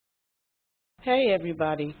Hey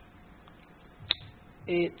everybody,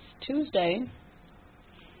 it's Tuesday,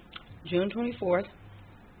 June 24th,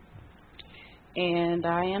 and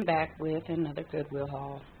I am back with another Goodwill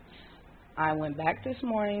haul. I went back this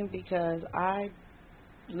morning because I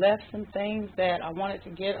left some things that I wanted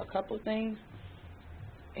to get, a couple things,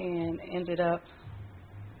 and I ended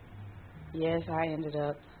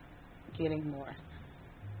up getting more.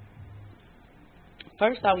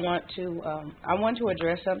 First, I want to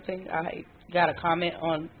address something. I got a comment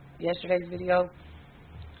on yesterday's video.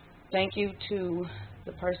 Thank you to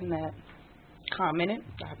the person that commented.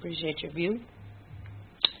 I appreciate your view.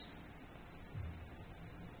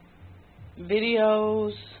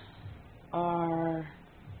 Videos are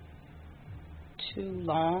too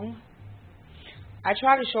long. I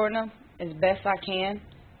try to shorten them as best I can.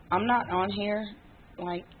 I'm not on here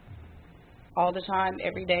like all the time,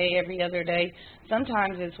 every day, every other day.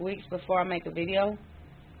 Sometimes it's weeks before I make a video.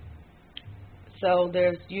 So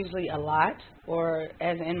there's usually a lot, or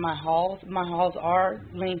as in my hauls are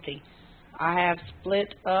lengthy. I have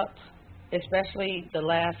split up, especially the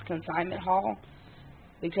last consignment haul,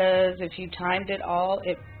 because if you timed it all,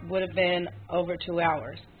 it would have been over 2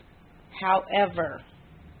 hours. However,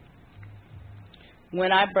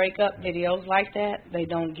 when I break up videos like that, they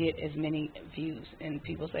don't get as many views, and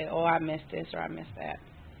people say, oh, I missed this or I missed that.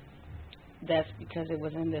 That's because it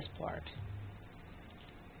was in this part.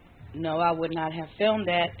 No, I would not have filmed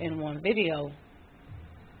that in one video,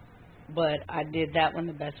 but I did that one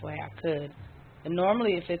the best way I could. And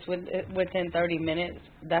normally, if it's within 30 minutes,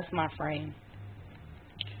 that's my frame.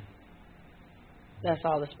 That's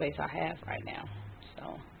all the space I have right now.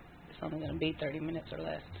 So it's only going to be 30 minutes or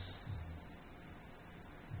less.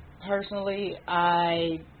 Personally,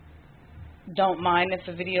 I don't mind if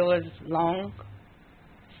the video is long,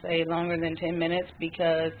 say longer than 10 minutes,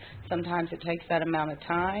 because sometimes it takes that amount of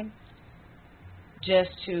time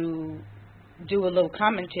just to do a little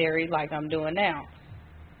commentary like I'm doing now.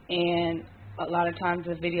 And a lot of times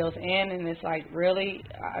the videos end and it's like, really?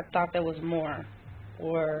 I thought there was more.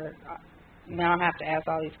 Or now I have to ask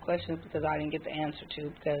all these questions because I didn't get the answer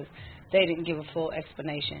to, because they didn't give a full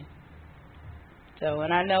explanation. So,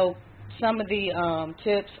 and I know some of the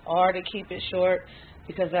tips are to keep it short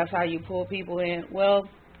because that's how you pull people in. Well,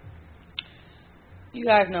 you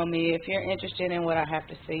guys know me. If you're interested in what I have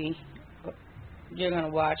to see, you're going to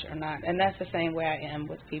watch or not. And that's the same way I am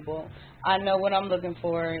with people. I know what I'm looking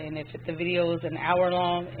for, and if the video is an hour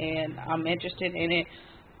long and I'm interested in it,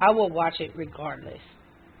 I will watch it regardless.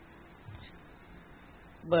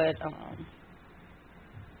 But,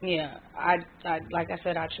 yeah, I like I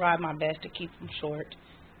said, I try my best to keep them short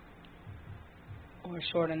or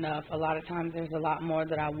short enough. A lot of times there's a lot more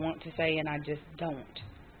that I want to say and I just don't.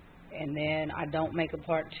 And then I don't make a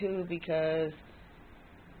part 2 because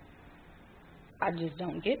I just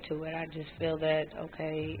don't get to it. I just feel that,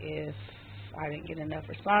 okay, if I didn't get enough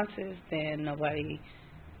responses, then nobody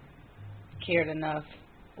cared enough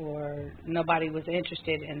or nobody was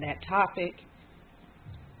interested in that topic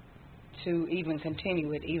to even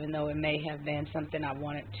continue it, even though it may have been something I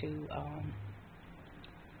wanted to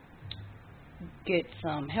get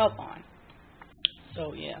some help on.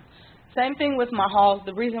 So, yeah. Same thing with my hauls.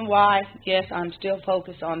 The reason why, yes, I'm still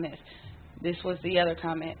focused on this. This was the other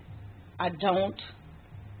comment. I don't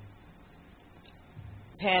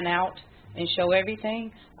pan out and show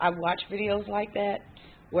everything. I watch videos like that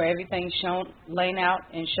where everything's shown, laying out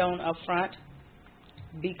and shown up front,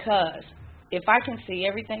 because if I can see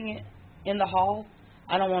everything in the haul,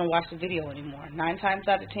 I don't want to watch the video anymore. 9 times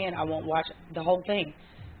out of 10, I won't watch the whole thing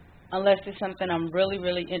unless it's something I'm really,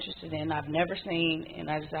 really interested in, I've never seen, and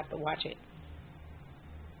I just have to watch it.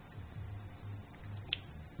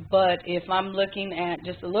 But if I'm looking at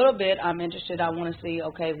just a little bit, I'm interested, I want to see,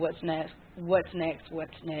 okay, what's next, what's next,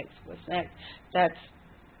 what's next, what's next. That's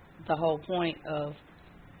the whole point of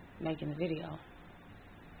making the video.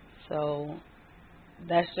 So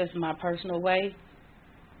that's just my personal way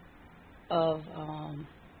of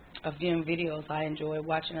viewing videos. I enjoy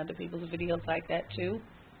watching other people's videos like that too.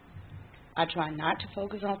 I try not to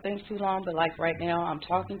focus on things too long, but like right now I'm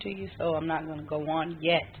talking to you, so I'm not going to go on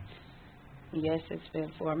yet. Yes, it's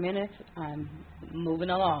been 4 minutes. I'm moving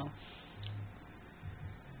along.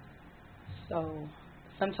 So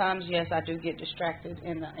sometimes, yes, I do get distracted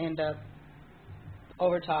and end up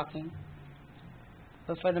over talking.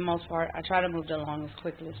 But for the most part, I try to move it along as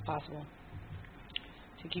quickly as possible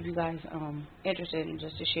to keep you guys interested and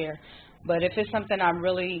just to share. But if it's something I'm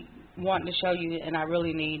really wanting to show you and I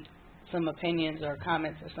really need some opinions or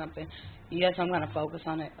comments or something, yes, I'm going to focus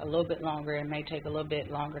on it a little bit longer. It may take a little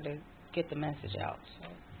bit longer to get the message out. So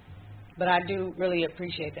But I do really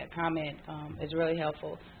appreciate that comment. It's really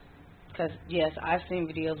helpful. Because, yes, I've seen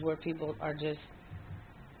videos where people are just,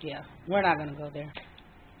 yeah, we're not going to go there.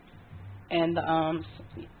 And,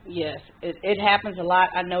 yes, it happens a lot.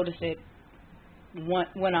 I notice it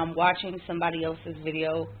when I'm watching somebody else's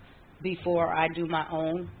video before I do my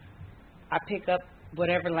own. I pick up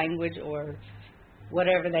whatever language or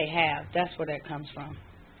whatever they have. That's where that comes from.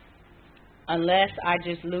 Unless I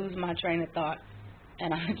just lose my train of thought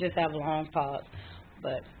and I just have a long pause.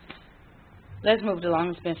 But let's move it along.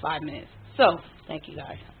 It's been 5 minutes. So, thank you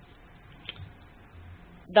guys.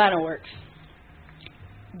 DynaWorks.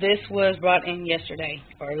 This was brought in yesterday,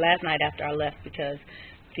 or last night after I left, because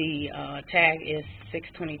the tag is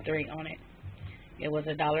 $6.23 on it. It was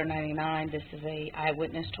 $1.99. This is a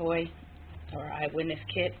eyewitness toy, or eyewitness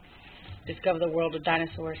kit. Discover the world of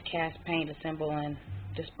dinosaurs, cast, paint, assemble, and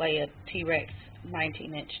display a T-Rex,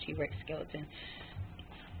 19-inch T-Rex skeleton.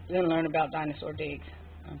 We're going to learn about dinosaur digs.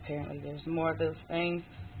 Apparently there's more of those things.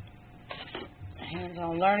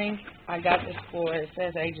 Hands-on learning. I got this for, it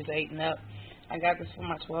says ages 8 and up. I got this for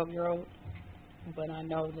my 12-year-old, but I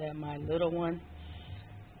know that my little one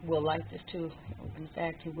will like this too. In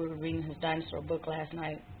fact, we were reading his dinosaur book last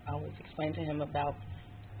night. I was explaining to him about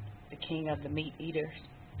the king of the meat eaters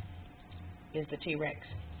is the T-Rex.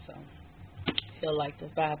 So he'll like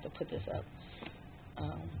this, but I have to put this up.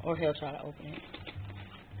 Or he'll try to open it.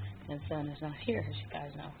 And son is not here, as you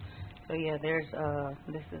guys know. So yeah, there's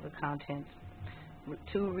this is the contents.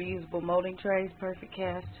 2 reusable molding trays, perfect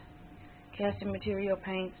cast, casting material,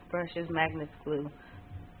 paints, brushes, magnets, glue,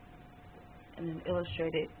 and an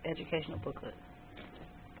illustrated educational booklet.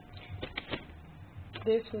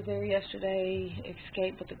 This was there yesterday.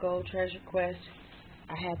 Escape with the Gold Treasure Quest.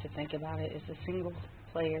 I had to think about it. It's a single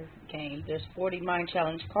player game. There's 40 mind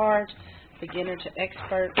challenge cards, beginner to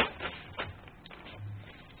expert.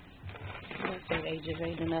 Let's say ages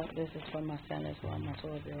 8 and up. This is for my son as well, my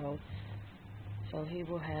 12-year-old. So he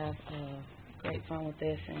will have great fun with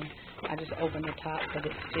this. And I just opened the top, but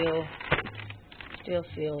it's still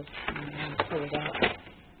sealed. And I'll pull it out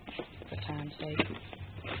for time's sake.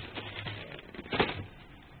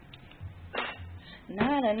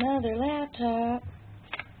 Not another laptop.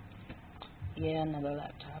 Yeah, another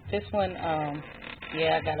laptop. This one,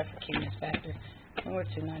 yeah, I got it for cuteness factor. And we're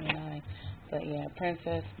 $2.99. But yeah,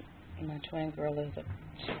 Princess, my twin girl is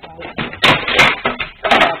about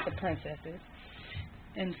the princesses.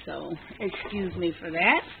 And so, excuse me for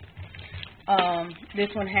that. This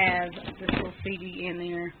one has this little CD in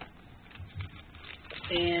there.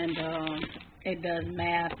 And it does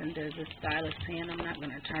math, and there's a stylus pen. I'm not going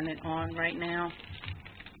to turn it on right now.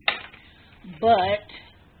 But,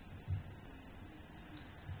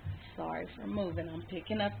 sorry for moving. I'm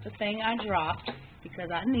picking up the thing I dropped because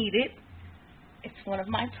I need it. It's one of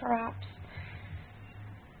my props.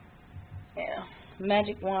 Yeah,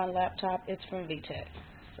 Magic Wand laptop. It's from VTech.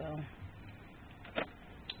 So,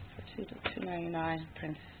 for $2.99,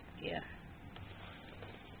 Prince. Yeah.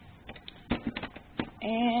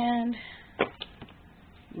 And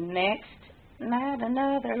next, not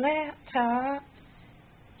another laptop.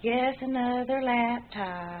 Yes, another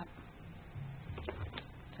laptop.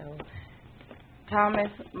 So, Thomas,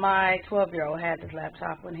 my 12-year-old, had this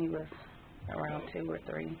laptop when he was around 2 or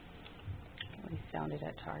 3. We found it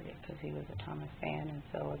at Target because he was a Thomas fan, and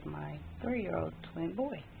so was my 3-year-old twin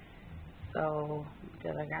boy. So,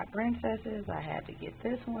 because I got princesses, I had to get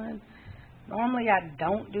this one. Normally, I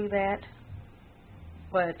don't do that,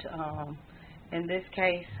 but in this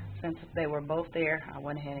case, since they were both there, I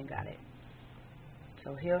went ahead and got it.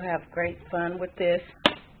 So he'll have great fun with this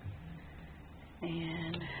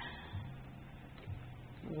and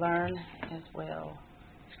learn as well.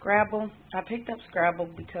 Scrabble. I picked up Scrabble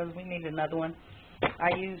because we need another one.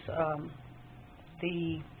 I use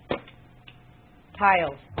the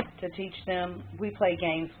tiles to teach them. We play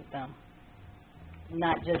games with them.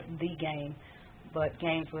 Not just the game, but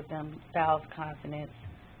games with them, vowels, consonants,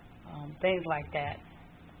 things like that.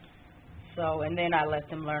 So, and then I let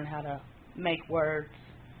them learn how to make words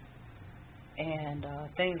and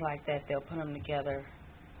things like that. They'll put them together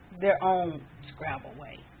their own Scrabble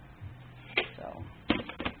way. So,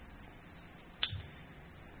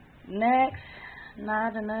 next,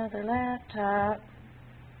 not another laptop.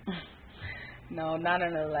 No, not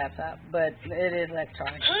another laptop, but it is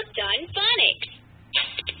electronic. Hooked on phonics.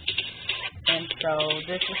 And so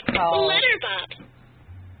this is called Letter Bob.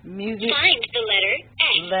 Music. Find the letter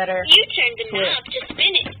S. Letter. You turn the Twist. knob to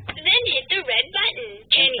spin it, then hit the red button.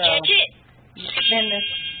 Can you so catch it? You spin this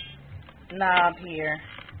knob here,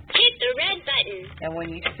 Hit the red button. and when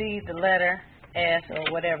you see the letter, S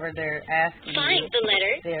or whatever they're asking Find you. the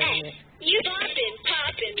letter There S. it is. You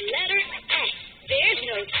poppin', letter S. There's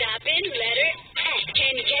no stopping, letter S.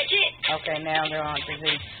 Can you catch it? Okay, now they're on to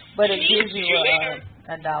Z. But it gives you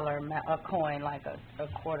a dollar, a coin, like a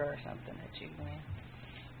quarter or something that you win.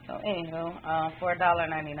 So anywho, for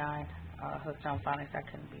 $1.99, hooked on phonics, I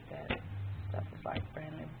couldn't beat that. Stuff is like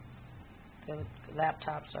brand new. The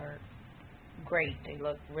laptops are great. They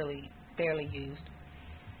look really barely used.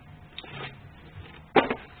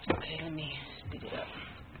 Okay, let me speed it up.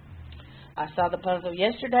 I saw the puzzle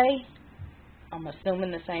yesterday. I'm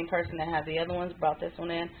assuming the same person that had the other ones brought this one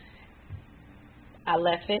in. I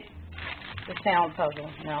left it. The sound puzzle.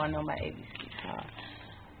 Now I know my ABCs.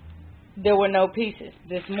 There were no pieces.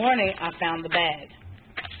 This morning I found the bag.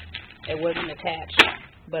 It wasn't attached,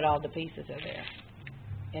 but all the pieces are there.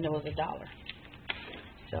 And it was $1.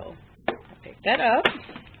 So I picked that up.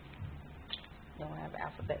 Then we have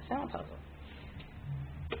alphabet sound puzzle.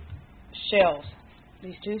 Shelves.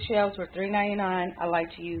 These two shelves were $3.99. I like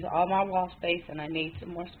to use all my wall space, and I need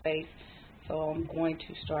some more space, so I'm going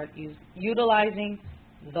to start utilizing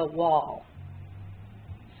the wall.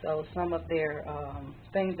 So some of their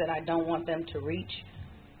things that I don't want them to reach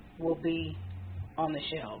will be on the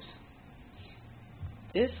shelves.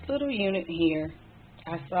 This little unit here,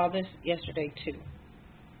 I saw this yesterday too.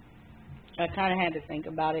 I kind of had to think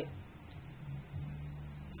about it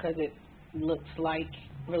because it looks like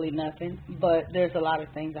really nothing, but there's a lot of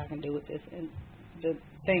things I can do with this. And the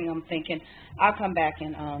thing I'm thinking, I'll come back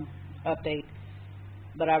and update,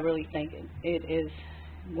 but I really think it is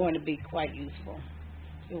going to be quite useful.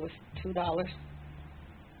 It was $2.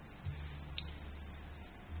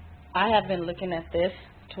 I have been looking at this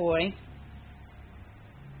toy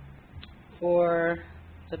for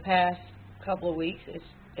the past couple of weeks.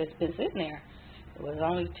 It's been sitting there. It was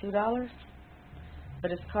only $2.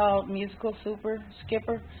 But it's called Musical Super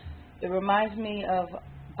Skipper. It reminds me of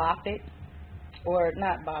Bop It, or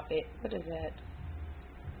not Bop It. What is that?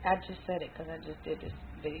 I just said it because I just did this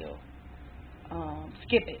video.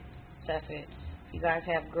 Skip It. That's it. If you guys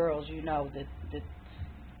have girls, you know the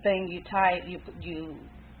thing you tie, you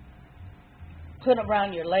put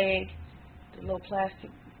around your leg, the little plastic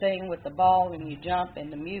thing with the ball, and you jump,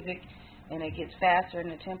 and the music, and it gets faster,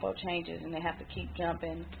 and the tempo changes, and they have to keep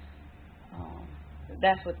jumping.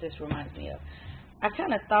 That's what this reminds me of. I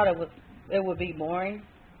kind of thought it would be boring.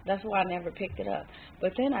 That's why I never picked it up.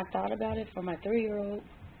 But then I thought about it for my 3-year-old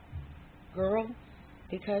girl,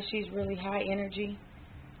 because she's really high energy,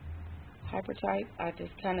 hyper type. I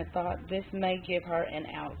just kind of thought this may give her an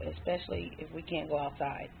out, especially if we can't go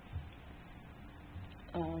outside.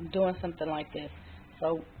 Doing something like this.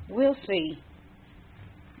 So we'll see.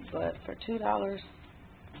 But for $2,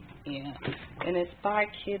 yeah. And it's by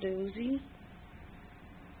Kid Uzi.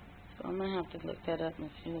 I'm going to have to look that up and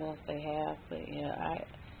see what else they have. But, yeah,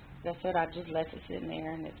 like I said, I just left it sitting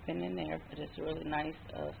there, and it's been in there. But it's a really nice,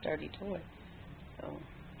 sturdy toy. So,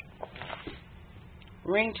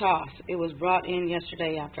 ring toss. It was brought in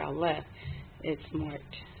yesterday after I left. It's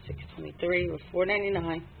marked $6.23. It was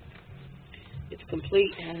 $4.99. It's complete.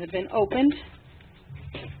 It hasn't been opened.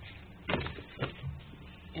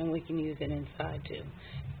 And we can use it inside, too.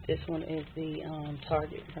 This one is the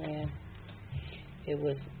Target brand. It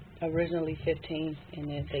was originally $15, and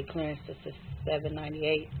then they clearanced it to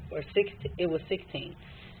 $7.98, or $16. It was $16.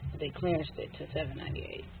 They clearanced it to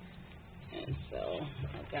 $7.98, and so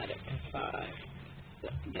I got it for $5. So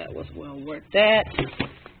that was well worth that.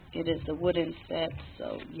 It is the wooden set,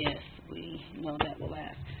 so yes, we know that will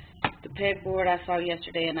last. The pegboard I saw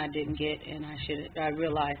yesterday and I didn't get, and I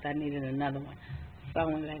realized I needed another one, so I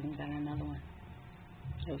went back and got another one.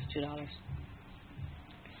 It was $2.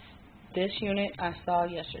 This unit I saw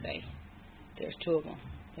yesterday. There's 2 of them.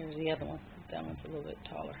 There's the other one. That one's a little bit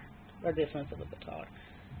taller. Or this one's a little bit taller.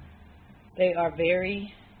 They are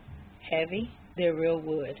very heavy. They're real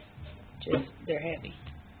wood. They're heavy.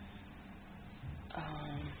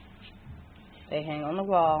 They hang on the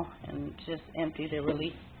wall and just empty. They're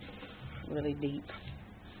really, really deep.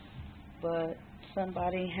 But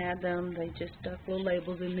somebody had them. They just stuck little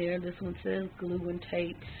labels in there. This one says glue and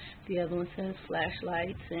tape. The other one says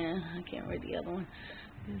flashlights, and I can't read the other one.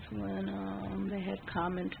 This one, they had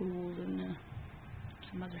common tools and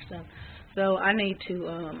some other stuff. So I need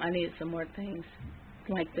some more things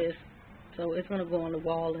like this. So it's going to go on the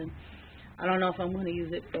wall, and I don't know if I'm going to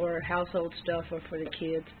use it for household stuff or for the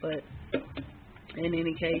kids, but in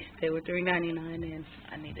any case, they were $3.99, and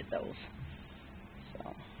I needed those.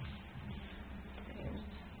 So there's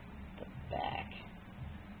the back.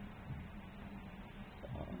 So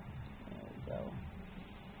there we go.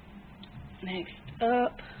 Next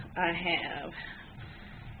up, I have,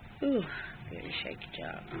 very shaky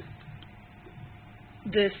job.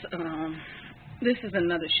 This is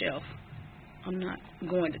another shelf. I'm not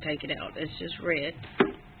going to take it out. It's just red.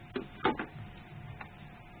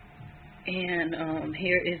 And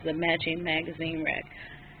here is the matching magazine rack,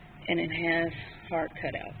 and it has heart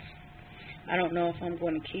cutouts. I don't know if I'm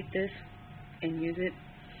going to keep this and use it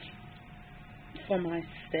for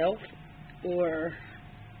myself or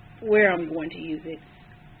where I'm going to use it,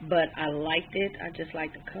 but I liked it. I just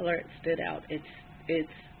like the color. It stood out. It's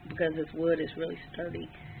because it's wood. It's really sturdy,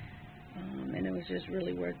 and it was just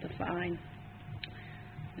really worth the find.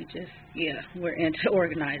 We're into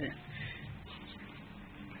organizing.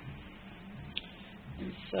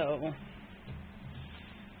 And so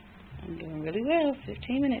I'm doing really well.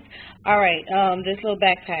 15 minutes. All right. This little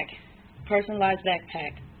backpack, personalized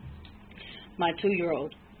backpack. My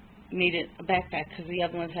 2-year-old needed a backpack because the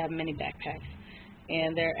other ones have mini backpacks,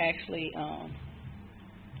 and they're actually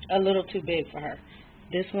a little too big for her.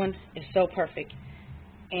 This one is so perfect,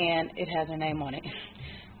 and it has her name on it.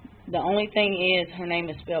 The only thing is her name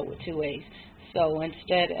is spelled with 2 A's. So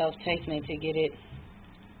instead of taking it to get it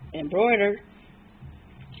embroidered,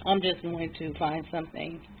 I'm just going to find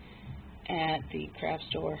something at the craft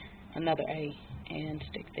store, another A, and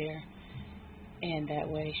stick there. And that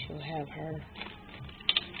way she'll have her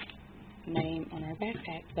name on her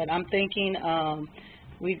backpack. But I'm thinking,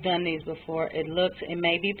 we've done these before. It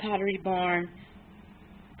may be Pottery Barn,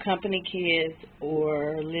 Company Kids,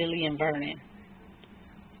 or Lily and Vernon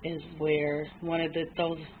is where one of the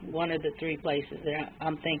 3 places there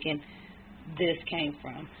I'm thinking this came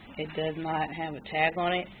from. It does not have a tag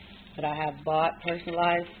on it, but I have bought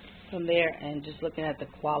personalized from there, and just looking at the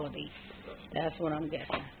quality, that's what I'm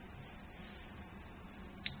guessing.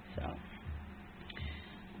 So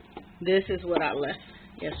this is what I left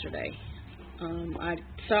yesterday. I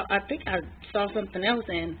think I saw something else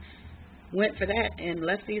and went for that and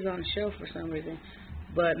left these on the shelf for some reason.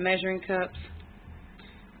 But measuring cups,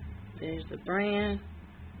 there's the brand,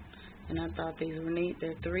 and I thought these were neat.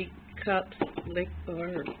 They're 3 cups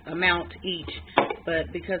or amount each,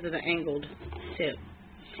 but because of the angled tip.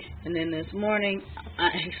 And then this morning,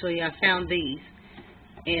 I found these,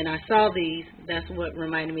 and I saw these. That's what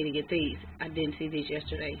reminded me to get these. I didn't see these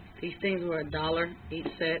yesterday. These things were $1 each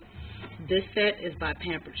set. This set is by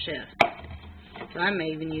Pampered Chef, so I may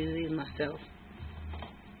even use these myself.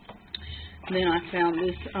 And then I found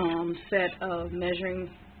this set of measuring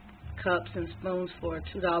cups and spoons for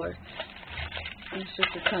 $2. It's just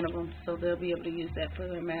a ton of them, so they'll be able to use that for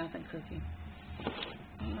their math and cooking.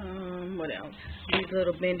 What else? These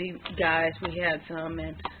little bendy guys, we had some,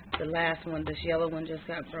 and the last one, this yellow one, just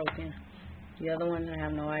got broken. The other ones, I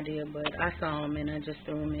have no idea, but I saw them and I just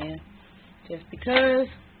threw them in just because.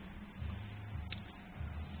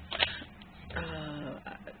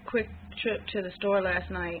 Quick trip to the store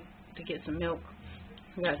last night to get some milk.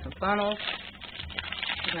 We got some funnels.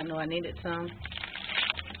 I know I needed some,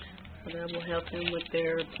 so that will help them with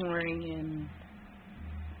their pouring and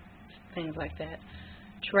things like that.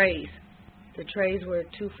 Trays. The trays were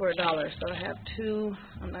 2 for $1, so I have 2.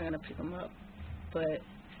 I'm not going to pick them up, but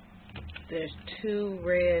there's 2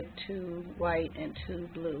 red, 2 white, and 2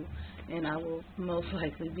 blue, and I will most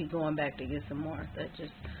likely be going back to get some more. That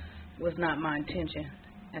just was not my intention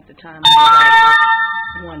at the time. I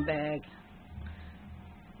had 1 bag,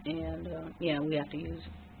 and we have to use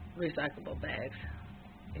recyclable bags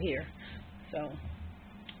here, so,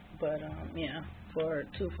 but for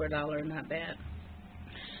 2 for $1, not bad.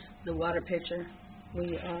 The water pitcher,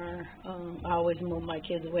 I always move my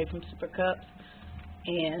kids away from super cups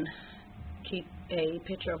and keep a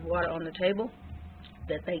pitcher of water on the table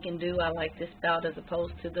that they can do. I like this spout as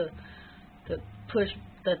opposed to the push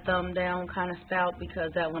the thumb down kind of spout,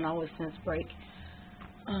 because that one always tends to break.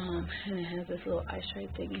 And it has this little ice tray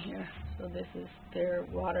thing in here, so this is their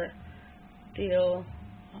water deal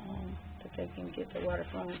that they can get the water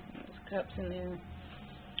from. There's cups in there,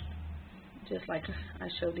 just like I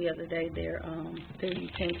showed the other day. Their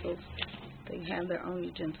utensils, they have their own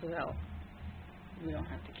utensils out. We don't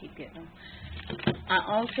have to keep getting them. I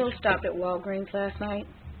also stopped at Walgreens last night,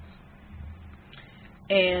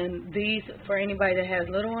 and these, for anybody that has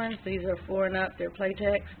little ones, these are 4 and up. They're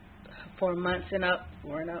Playtex, 4 months and up,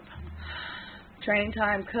 4 and up. Training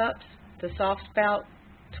Time cups, the soft spout,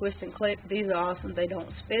 twist and click. These are awesome. They don't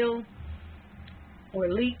spill or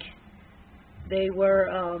leak. They were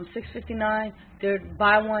 $6.59. They're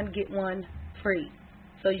buy one get one free.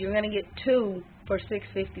 So you're going to get 2 for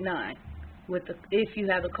 $6.59 if you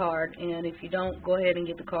have a card. And if you don't, go ahead and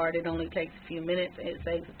get the card. It only takes a few minutes. It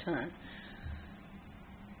saves a ton.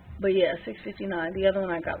 But yeah, $6.59. The other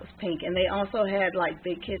one I got was pink, and they also had like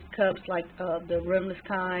big kid cups, like the rimless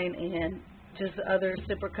kind, and just other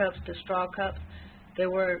sipper cups, the straw cups. They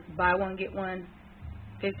were buy one get one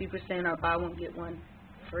 50%, or buy one get one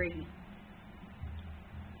free.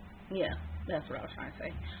 Yeah, that's what I was trying to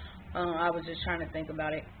say. I was just trying to think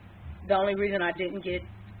about it. The only reason I didn't get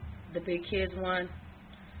the big kids one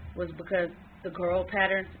was because the girl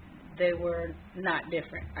patterns, they were not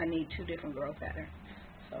different. I need 2 different girl patterns.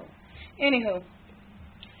 So, anywho,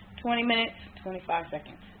 20 minutes, 25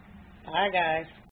 seconds. Bye, guys.